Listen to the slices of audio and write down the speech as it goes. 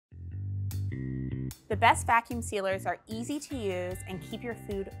The best vacuum sealers are easy to use and keep your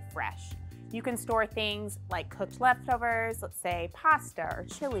food fresh. You can store things like cooked leftovers, let's say pasta or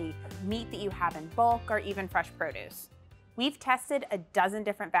chili, meat that you have in bulk, or even fresh produce. We've tested a dozen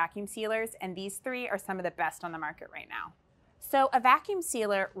different vacuum sealers, and these three are some of the best on the market right now. So a vacuum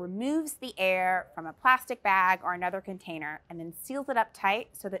sealer removes the air from a plastic bag or another container and then seals it up tight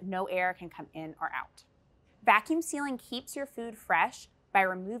so that no air can come in or out. Vacuum sealing keeps your food fresh by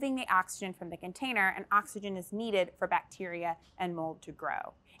removing the oxygen from the container, and oxygen is needed for bacteria and mold to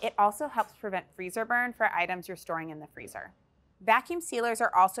grow. It also helps prevent freezer burn for items you're storing in the freezer. Vacuum sealers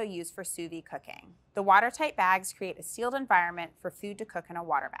are also used for sous vide cooking. The watertight bags create a sealed environment for food to cook in a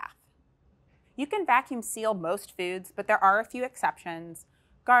water bath. You can vacuum seal most foods, but there are a few exceptions.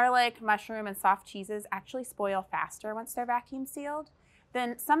 Garlic, mushroom, and soft cheeses actually spoil faster once they're vacuum sealed.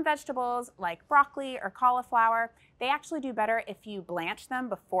 Then some vegetables like broccoli or cauliflower, they actually do better if you blanch them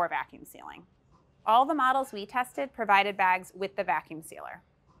before vacuum sealing. All the models we tested provided bags with the vacuum sealer.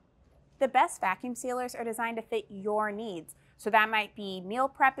 The best vacuum sealers are designed to fit your needs, so that might be meal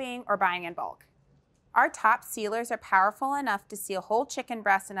prepping or buying in bulk. Our top sealers are powerful enough to seal whole chicken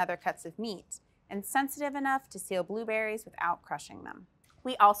breasts and other cuts of meat, and sensitive enough to seal blueberries without crushing them.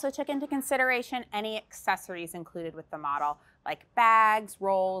 We also took into consideration any accessories included with the model, like bags,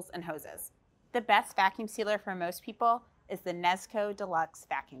 rolls, and hoses. The best vacuum sealer for most people is the Nesco Deluxe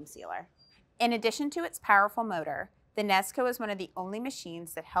Vacuum Sealer. In addition to its powerful motor, the Nesco is one of the only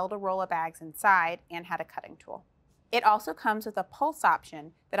machines that held a roll of bags inside and had a cutting tool. It also comes with a pulse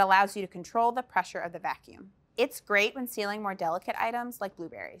option that allows you to control the pressure of the vacuum. It's great when sealing more delicate items like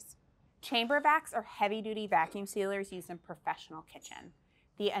blueberries. Chamber vacs are heavy-duty vacuum sealers used in professional kitchen.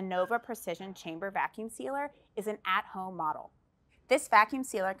 The Innova Precision Chamber Vacuum Sealer is an at-home model. This vacuum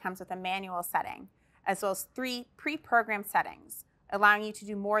sealer comes with a manual setting, as well as 3 pre-programmed settings, allowing you to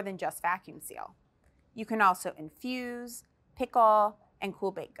do more than just vacuum seal. You can also infuse, pickle, and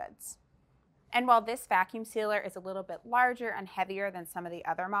cool baked goods. And while this vacuum sealer is a little bit larger and heavier than some of the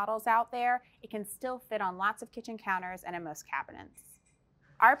other models out there, it can still fit on lots of kitchen counters and in most cabinets.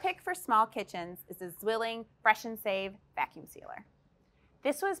 Our pick for small kitchens is the Zwilling Fresh and Save Vacuum Sealer.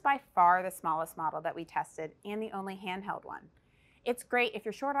 This was by far the smallest model that we tested and the only handheld one. It's great if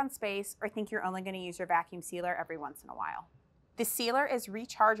you're short on space or think you're only going to use your vacuum sealer every once in a while. The sealer is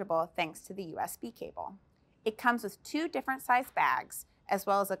rechargeable thanks to the USB cable. It comes with 2 different size bags, as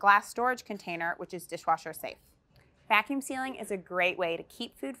well as a glass storage container, which is dishwasher safe. Vacuum sealing is a great way to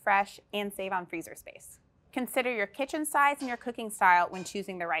keep food fresh and save on freezer space. Consider your kitchen size and your cooking style when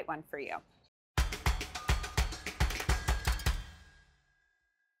choosing the right one for you.